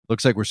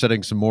Looks like we're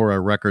setting some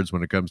more records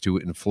when it comes to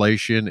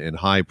inflation and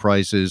high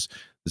prices.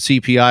 The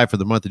CPI for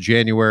the month of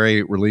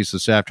January released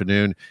this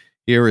afternoon.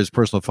 Here is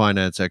personal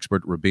finance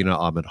expert Rubina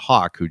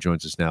Ahmed-Haq, who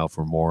joins us now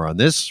for more on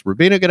this.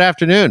 Rubina, good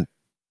afternoon.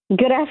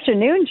 Good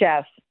afternoon,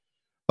 Jeff.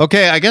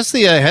 Okay, I guess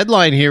the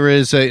headline here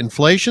is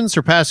inflation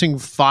surpassing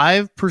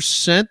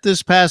 5%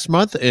 this past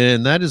month,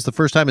 and that is the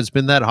first time it's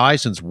been that high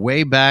since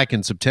way back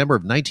in September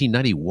of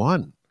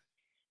 1991.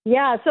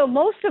 Yeah, so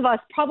most of us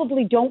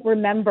probably don't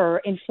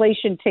remember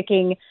inflation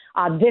ticking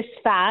this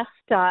fast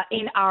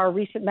in our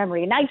recent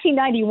memory. In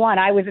 1991,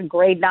 I was in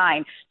grade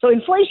 9, so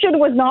inflation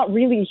was not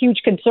really a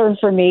huge concern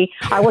for me.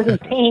 I wasn't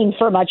paying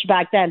for much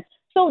back then.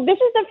 So this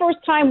is the first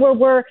time where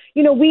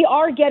we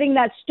are getting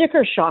that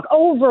sticker shock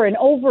over and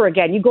over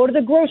again. You go to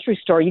the grocery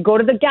store, you go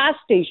to the gas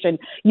station,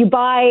 you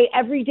buy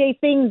everyday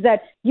things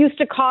that used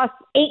to cost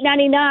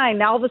 $8.99.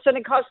 Now all of a sudden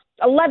it costs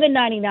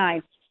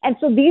 $11.99. And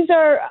so these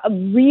are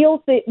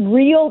real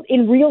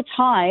in real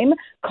time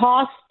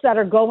costs that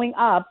are going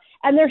up,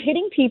 and they're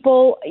hitting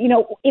people,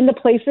 in the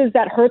places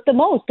that hurt the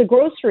most: the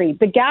grocery,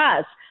 the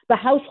gas, the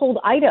household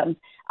items.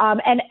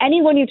 And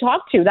anyone you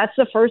talk to, that's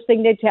the first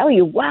thing they tell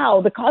you.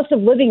 Wow, the cost of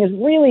living is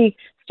really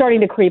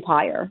starting to creep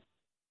higher.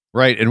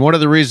 Right. And one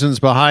of the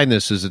reasons behind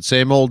this is it's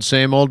same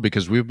old,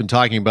 because we've been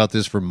talking about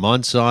this for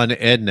months on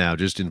end now,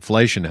 just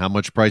inflation, how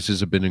much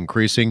prices have been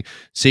increasing.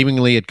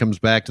 Seemingly it comes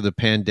back to the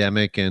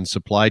pandemic and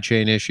supply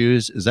chain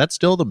issues. Is that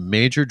still the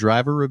major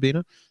driver,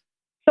 Rubina?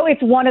 So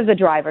it's one of the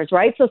drivers,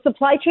 right? So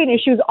supply chain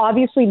issues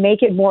obviously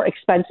make it more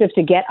expensive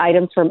to get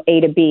items from A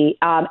to B.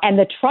 And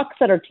the trucks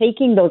that are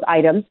taking those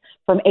items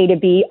from A to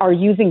B are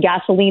using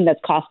gasoline that's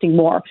costing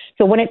more.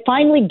 So when it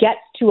finally gets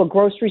to a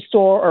grocery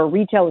store or a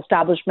retail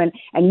establishment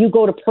and you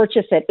go to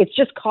purchase it, it's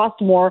just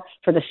cost more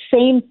for the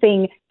same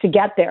thing to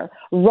get there.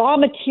 Raw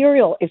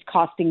material is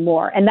costing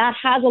more, and that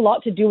has a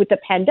lot to do with the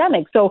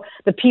pandemic. So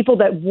the people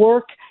that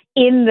work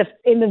in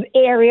the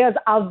areas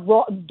of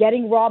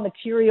getting raw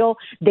material,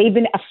 they've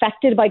been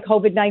affected by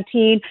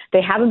COVID-19.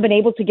 They haven't been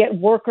able to get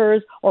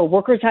workers, or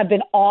workers have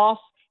been off.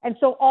 And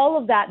so all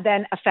of that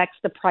then affects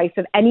the price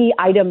of any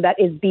item that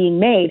is being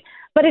made.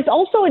 But it's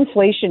also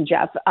inflation,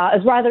 Jeff,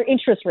 as rather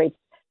interest rates.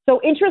 So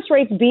interest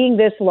rates being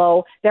this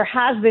low, there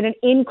has been an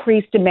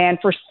increased demand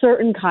for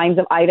certain kinds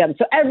of items.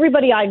 So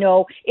everybody I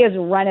know is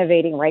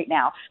renovating right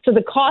now. So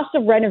the cost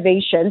of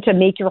renovation to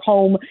make your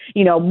home,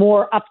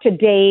 more up to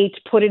date,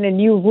 put in a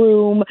new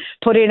room,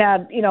 put in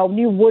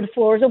new wood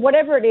floors or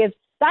whatever it is,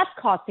 that's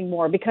costing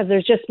more because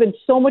there's just been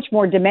so much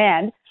more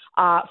demand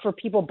for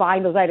people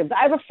buying those items.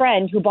 I have a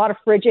friend who bought a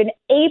fridge in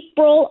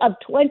April of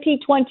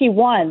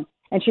 2021,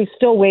 and she's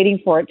still waiting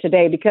for it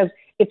today because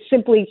it's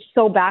simply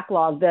so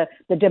backlogged,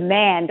 the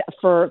demand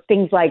for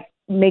things like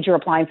major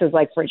appliances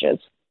like fridges.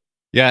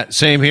 Yeah,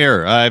 same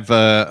here. I've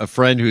a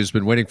friend who's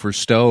been waiting for a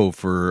stove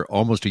for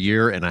almost a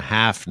year and a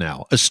half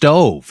now. A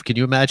stove. Can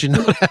you imagine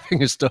not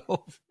having a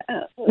stove?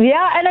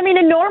 Yeah,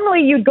 and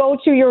normally you'd go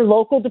to your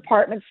local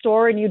department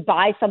store and you'd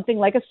buy something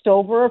like a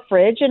stove or a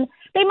fridge, and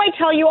they might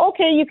tell you,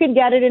 okay, you can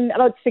get it in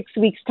about 6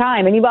 weeks'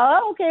 time. And you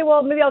go, okay,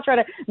 well, maybe I'll try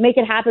to make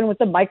it happen with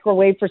the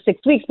microwave for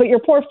 6 weeks. But your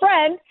poor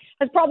friend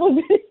has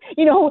probably been,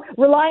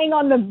 relying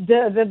on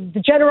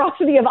the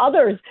generosity of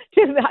others.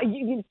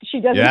 She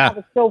doesn't have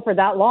a stove for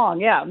that long.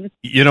 Yeah.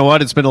 You know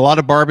what? It's been a lot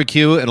of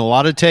barbecue and a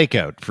lot of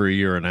takeout for a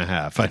year and a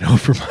half. I know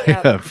from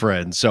my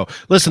friends. So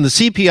listen, the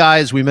CPI,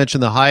 as we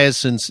mentioned, the highest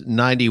since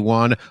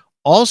 91.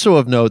 Also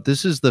of note,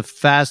 this is the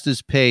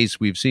fastest pace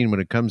we've seen when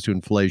it comes to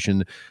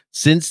inflation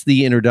since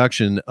the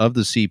introduction of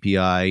the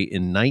CPI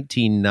in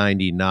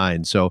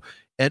 1999. So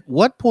at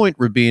what point,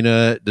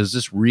 Rubina, does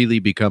this really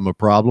become a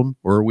problem,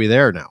 or are we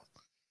there now?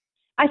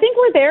 I think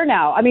we're there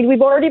now.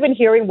 We've already been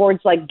hearing words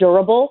like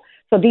durable.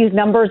 So these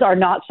numbers are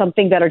not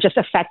something that are just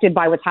affected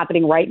by what's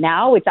happening right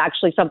now. It's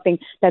actually something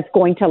that's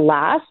going to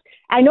last.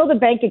 I know the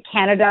Bank of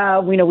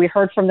Canada, we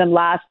heard from them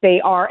last, they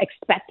are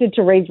expected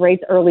to raise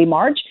rates early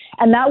March.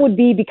 And that would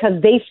be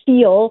because they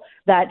feel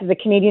that the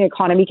Canadian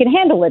economy can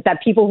handle it,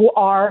 that people who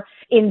are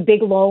in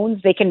big loans,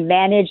 they can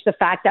manage the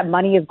fact that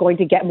money is going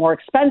to get more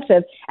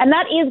expensive. And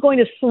that is going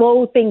to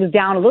slow things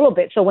down a little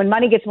bit. So when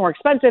money gets more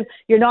expensive,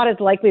 you're not as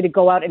likely to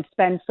go out and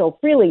spend so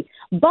freely.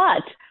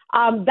 But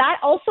that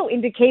also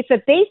indicates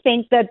that they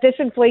think that this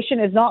inflation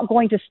is not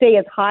going to stay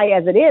as high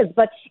as it is.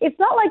 But it's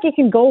not like it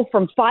can go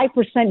from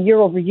 5% year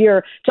over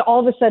year to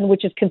all of a sudden,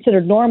 which is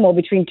considered normal,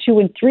 between 2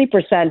 and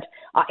 3%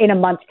 in a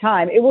month's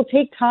time. It will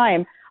take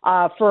time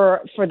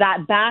for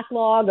that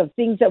backlog of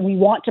things that we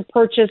want to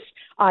purchase,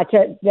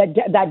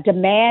 that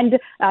demand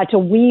to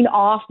wean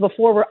off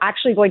before we're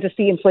actually going to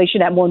see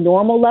inflation at more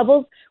normal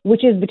levels,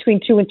 which is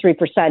between 2 and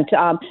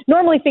 3%.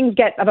 Normally things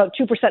get about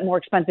 2% more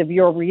expensive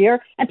year over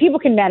year, and people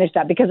can manage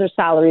that because their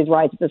salaries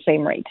rise at the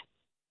same rate.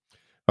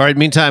 All right,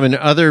 meantime, in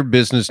other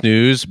business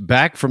news,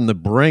 back from the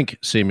brink,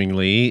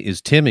 seemingly,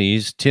 is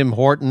Timmy's, Tim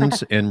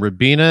Hortons, and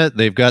Rubina.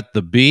 They've got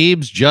the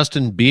Biebs,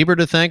 Justin Bieber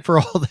to thank for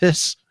all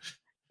this.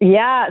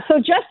 Yeah, so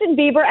Justin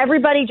Bieber,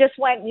 everybody just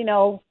went,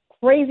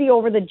 crazy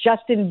over the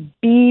Justin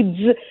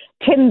Biebs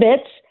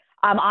Timbits.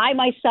 I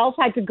myself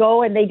had to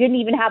go, and they didn't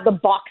even have the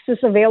boxes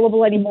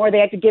available anymore. They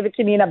had to give it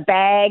to me in a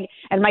bag,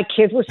 and my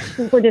kids were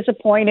super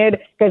disappointed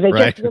because they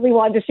just really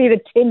wanted to see the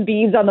Tim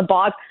Biebs on the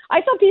box.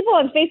 I saw people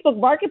on Facebook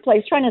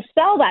Marketplace trying to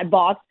sell that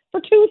box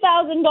for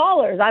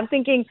 $2,000. I'm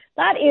thinking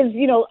that is,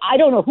 I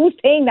don't know who's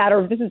paying that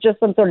or if this is just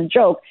some sort of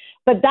joke.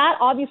 But that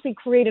obviously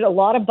created a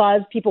lot of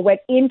buzz. People went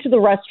into the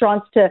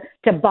restaurants to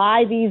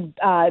buy these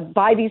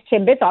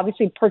Timbits,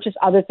 obviously purchase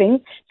other things.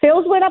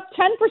 Sales went up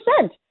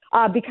 10%.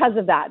 Because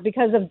of that,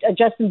 because of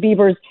Justin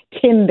Bieber's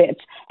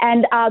Timbits.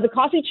 And the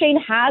coffee chain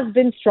has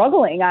been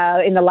struggling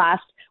in the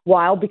last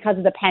while because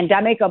of the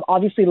pandemic.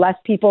 Obviously, less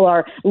people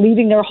are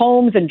leaving their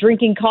homes and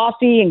drinking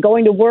coffee and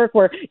going to work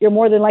where you're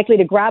more than likely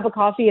to grab a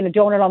coffee and a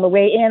donut on the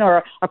way in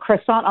or a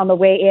croissant on the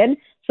way in.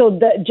 So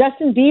the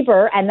Justin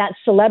Bieber and that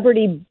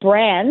celebrity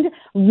brand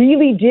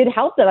really did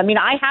help them. I mean,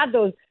 I had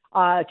those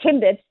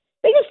Timbits.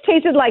 They just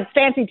tasted like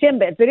fancy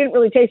Timbits. They didn't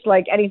really taste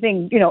like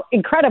anything,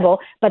 incredible,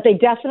 but they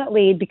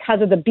definitely,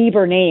 because of the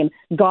Bieber name,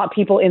 got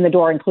people in the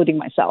door, including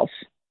myself.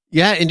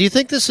 Yeah, and do you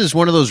think this is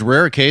one of those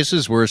rare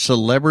cases where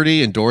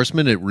celebrity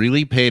endorsement, it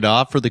really paid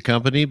off for the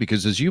company?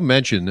 Because as you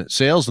mentioned,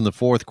 sales in the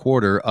fourth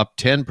quarter up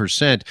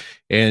 10%.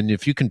 And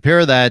if you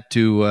compare that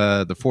to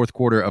the fourth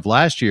quarter of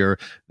last year,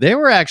 they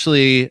were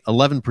actually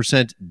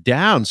 11%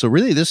 down. So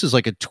really, this is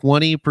like a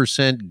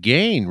 20%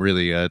 gain,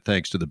 really,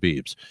 thanks to the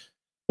Biebs.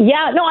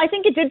 Yeah, no, I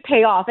think it did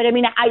pay off. And I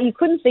mean, you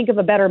couldn't think of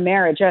a better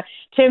marriage.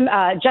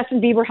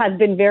 Justin Bieber has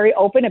been very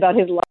open about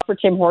his love for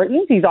Tim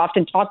Hortons. He's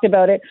often talked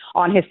about it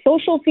on his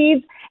social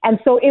feeds. And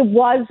so it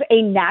was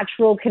a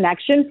natural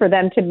connection for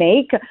them to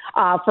make,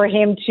 for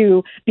him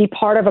to be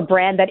part of a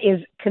brand that is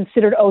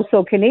considered oh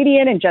so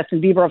Canadian. And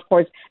Justin Bieber, of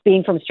course,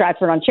 being from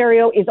Stratford,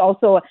 Ontario, is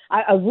also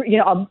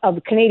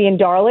a Canadian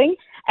darling.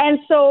 And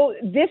so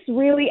this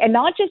really, and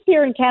not just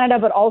here in Canada,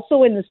 but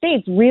also in the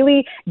States,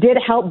 really did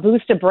help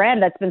boost a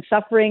brand that's been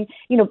suffering,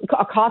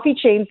 a coffee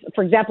chain,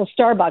 for example,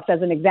 Starbucks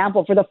as an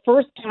example, for the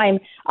first time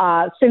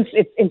since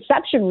its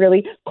inception,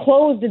 really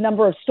closed a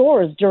number of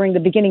stores during the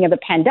beginning of the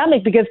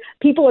pandemic because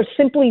people are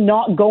simply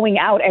not going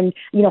out and,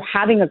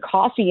 having a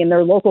coffee in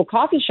their local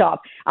coffee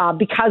shop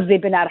because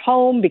they've been at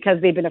home,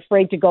 because they've been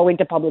afraid to go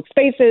into public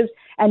spaces.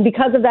 And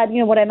because of that,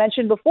 what I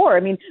mentioned before, I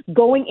mean,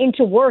 going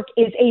into work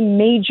is a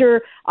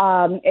major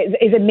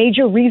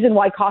reason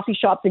why coffee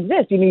shops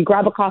exist. You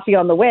grab a coffee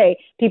on the way.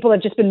 People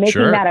have just been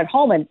making that at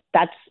home, and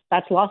that's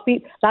lost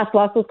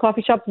those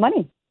coffee shops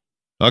money.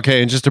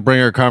 Okay, and just to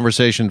bring our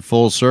conversation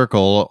full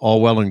circle,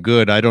 all well and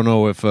good. I don't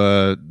know if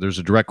there's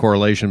a direct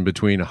correlation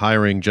between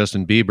hiring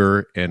Justin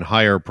Bieber and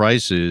higher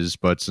prices,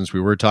 but since we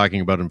were talking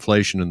about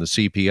inflation and the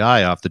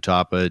CPI off the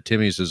top,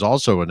 Timmy's has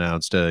also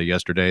announced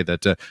yesterday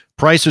that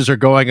prices are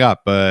going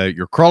up.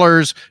 Your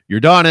crullers, your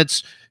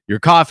donuts, your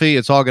coffee,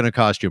 it's all going to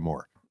cost you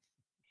more.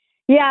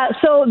 Yeah,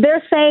 so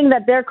they're saying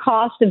that their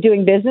cost of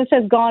doing business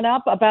has gone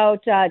up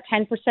about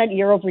 10%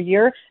 year over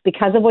year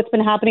because of what's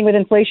been happening with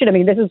inflation. I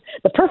mean, this is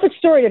the perfect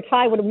story to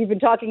tie what we've been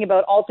talking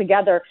about all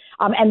together.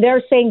 And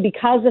they're saying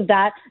because of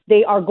that,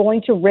 they are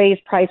going to raise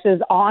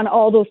prices on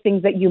all those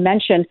things that you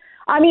mentioned.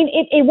 I mean,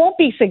 it won't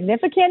be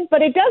significant,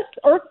 but it does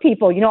irk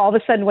people. All of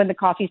a sudden when the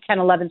coffee's 10,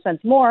 11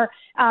 cents more,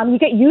 you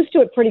get used to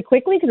it pretty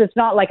quickly because it's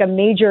not like a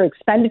major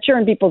expenditure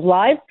in people's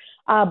lives.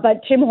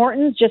 But Tim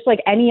Hortons, just like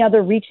any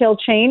other retail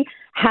chain,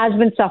 has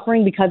been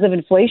suffering because of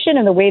inflation,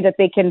 and the way that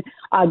they can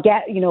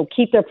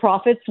keep their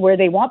profits where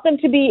they want them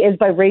to be is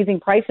by raising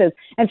prices.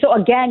 And so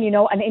again,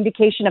 an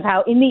indication of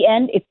how in the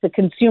end, it's the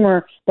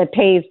consumer that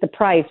pays the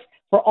price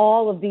for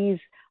all of these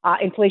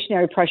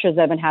inflationary pressures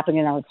that have been happening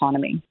in our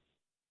economy.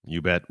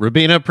 You bet.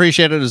 Rubina,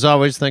 appreciate it as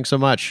always. Thanks so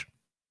much.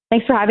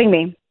 Thanks for having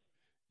me.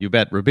 You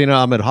bet. Rubina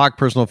Ahmed-Haq,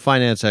 personal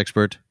finance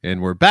expert. And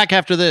we're back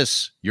after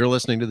this. You're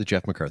listening to The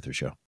Jeff MacArthur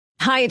Show.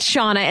 Hi, it's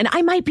Shauna, and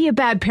I might be a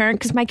bad parent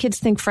because my kids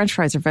think French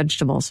fries are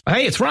vegetables.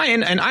 Hey, it's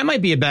Ryan, and I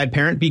might be a bad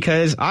parent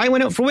because I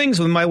went out for wings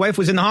when my wife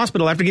was in the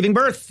hospital after giving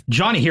birth.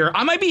 Johnny here.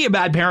 I might be a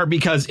bad parent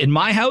because in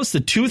my house,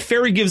 the tooth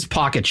fairy gives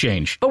pocket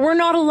change. But we're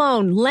not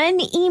alone. Len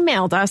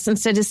emailed us and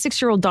said his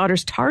 6-year-old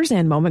daughter's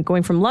Tarzan moment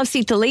going from love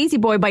seat to lazy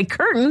boy by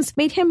curtains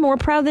made him more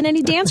proud than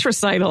any dance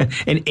recital.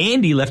 And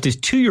Andy left his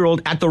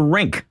 2-year-old at the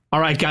rink. All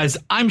right, guys,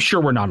 I'm sure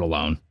we're not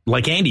alone.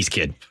 Like Andy's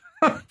kid.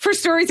 For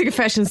stories and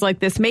confessions like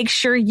this, make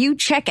sure you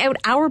check out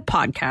our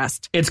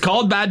podcast. It's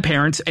called Bad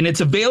Parents, and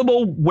it's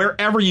available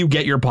wherever you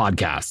get your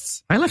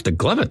podcasts. I left a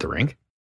glove at the rink.